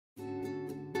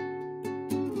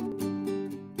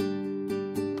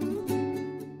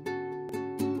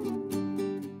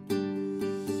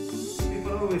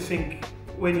always think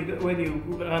when you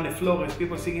run a florist,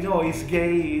 people thinking, oh, he's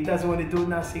gay, he doesn't want to do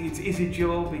nothing, it's easy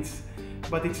job,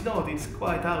 but it's not. It's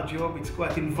quite hard job, it's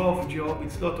quite involved job,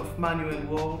 it's a lot of manual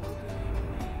work.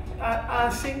 I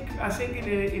think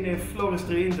in a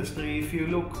floristry industry, if you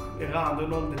look around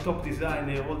on all the top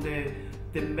designer, all the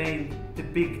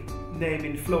big name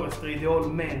in floristry, they're all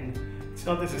men. It's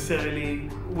not necessarily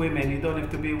women. You don't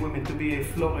have to be a woman to be a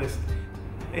florist.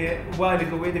 A while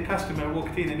ago, when the customer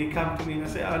walked in and he came to me and I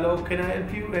said, hello, can I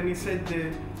help you? And he said,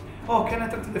 oh, can I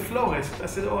talk to the florist? I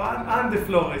said, oh, I'm the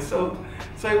florist. So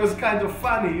it was kind of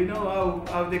funny, you know,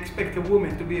 how they expect a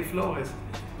woman to be a florist.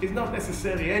 It's not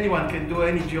necessary. Anyone can do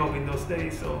any job in those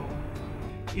days. So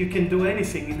you can do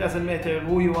anything. It doesn't matter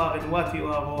who you are and what you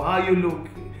are or how you look.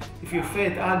 If you're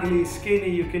fat, ugly, skinny,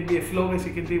 you can be a florist,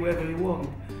 you can be whatever you want.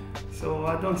 So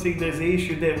I don't think there's an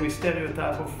issue there with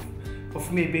stereotype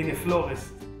of me being a florist.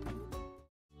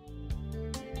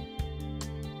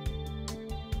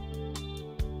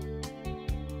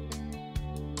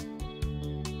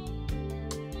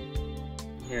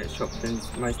 Here at Shopton's,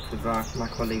 most of my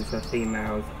colleagues are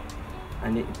females,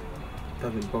 and it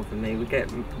doesn't bother me. We get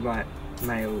like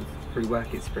males through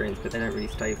work experience, but they don't really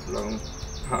stay for long.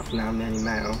 Apart from now, I'm the only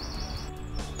male.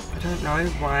 I don't know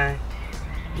why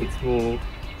it's more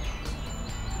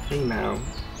female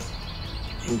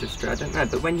industry. I don't know,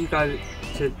 but when you go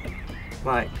to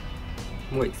like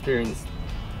more experienced,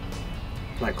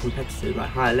 like competitors, like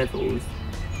higher levels,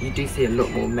 you do see a lot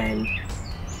more men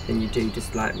than you do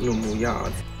just like normal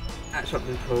yards. At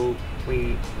Shopton Pool,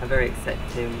 we are very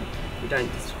accepting. We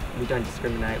don't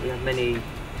discriminate. We have many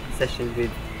sessions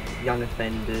with young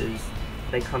offenders.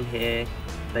 They come here,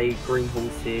 they groom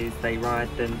horses, they ride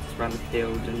them just around the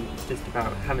field, and it's just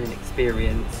about having an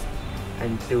experience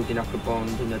and building up a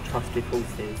bond and a trust with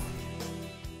horses.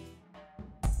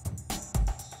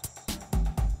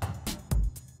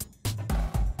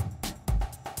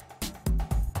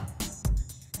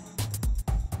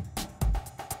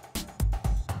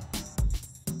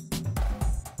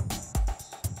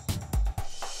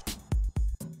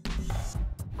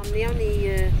 I'm the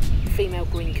only female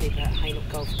greenkeeper at Hainock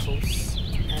Golf Course.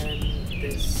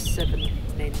 There's 7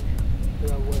 men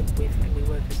who I work with, and we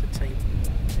work as a team.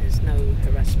 There's no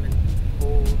harassment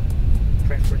or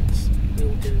preference. We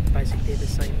all do basically the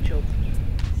same job.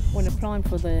 When applying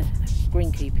for the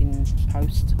greenkeeping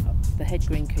post, the head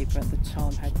greenkeeper at the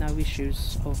time had no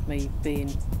issues of me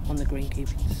being on the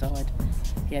greenkeeping side.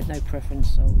 He had no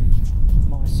preference of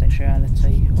my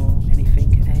sexuality or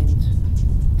anything,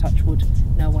 and touch wood,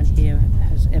 no one here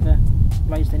has ever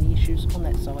raised any issues on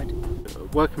that side.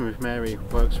 Working with Mary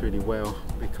works really well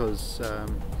because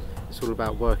it's all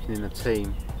about working in a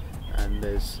team, and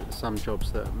there's some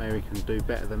jobs that Mary can do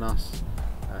better than us,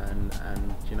 and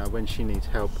you know, when she needs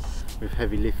help with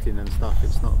heavy lifting and stuff,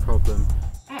 it's not a problem.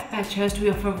 At Badgehurst we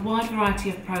offer a wide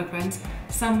variety of programmes,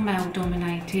 some male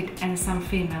dominated and some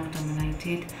female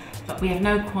dominated, but we have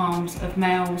no qualms of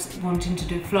males wanting to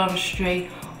do floristry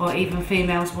or even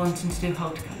females wanting to do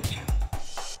horticulture.